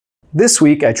This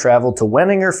week, I traveled to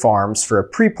Weninger Farms for a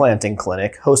pre-planting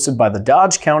clinic hosted by the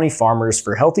Dodge County Farmers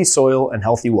for Healthy Soil and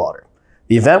Healthy Water.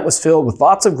 The event was filled with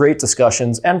lots of great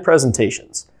discussions and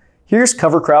presentations. Here's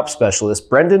cover crop specialist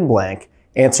Brendon Blank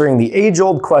answering the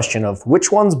age-old question of which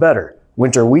one's better,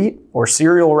 winter wheat or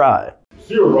cereal rye.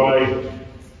 Cereal rye,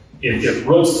 it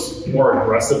roots more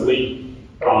aggressively.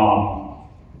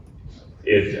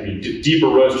 Deeper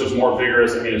roots, just more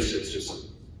vigorous. It's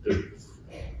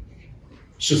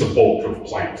just a bulletproof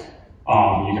plant.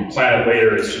 You can plant it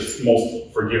later. It's just the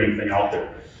most forgiving thing out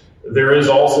there. There is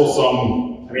also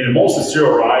some, most of the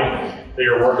cereal rye they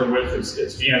are working with is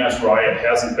VNS rye. It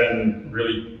hasn't been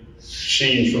really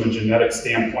changed from a genetic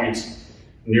standpoint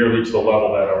nearly to the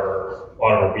level that a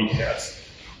lot of our wheat has.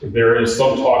 There is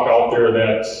some talk out there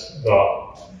there's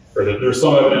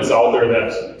some evidence out there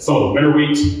that some of the winter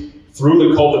wheat, through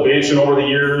the cultivation over the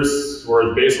years, where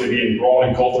it's basically being grown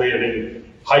and cultivated in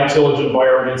high tillage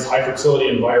environments, high fertility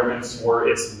environments, where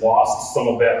it's lost some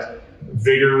of that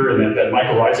vigor and that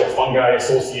mycorrhizal fungi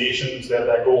associations that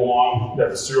go along, that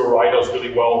the cereal rye does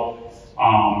really well.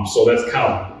 So that's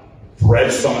kind of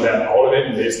bred some of that out of it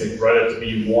and basically bred it to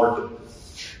be more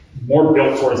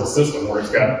built towards the system where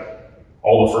it's got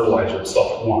all the fertilizer and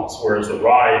stuff at once. Whereas the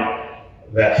rye,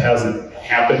 that hasn't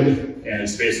happened, and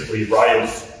it's basically rye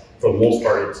is, for the most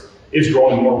part, it's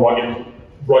growing in more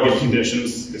rugged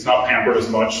conditions. It's not pampered as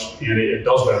much, and it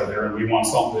does better there. And we want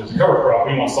something as a cover crop.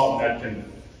 We want something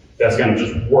that's going to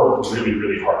just work really,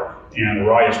 really hard. And the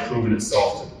rye has proven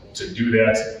itself to do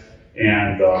that.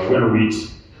 And winter wheat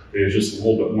is just a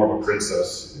little bit more of a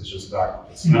princess. It's just not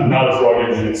as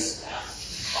rugged, and it's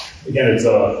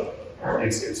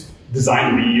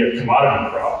designed to be a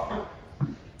commodity crop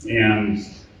and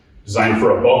designed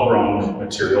for above ground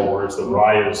material, whereas the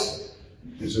rye is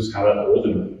just kind of old,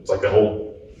 and it's like that whole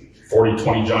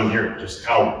 40-20 John Deere. Just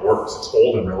how it works. It's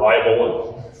old and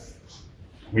reliable,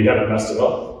 and we haven't messed it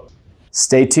up.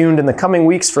 Stay tuned in the coming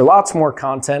weeks for lots more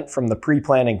content from the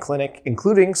pre-planting clinic,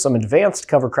 including some advanced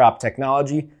cover crop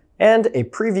technology and a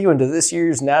preview into this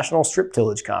year's National Strip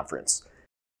Tillage Conference.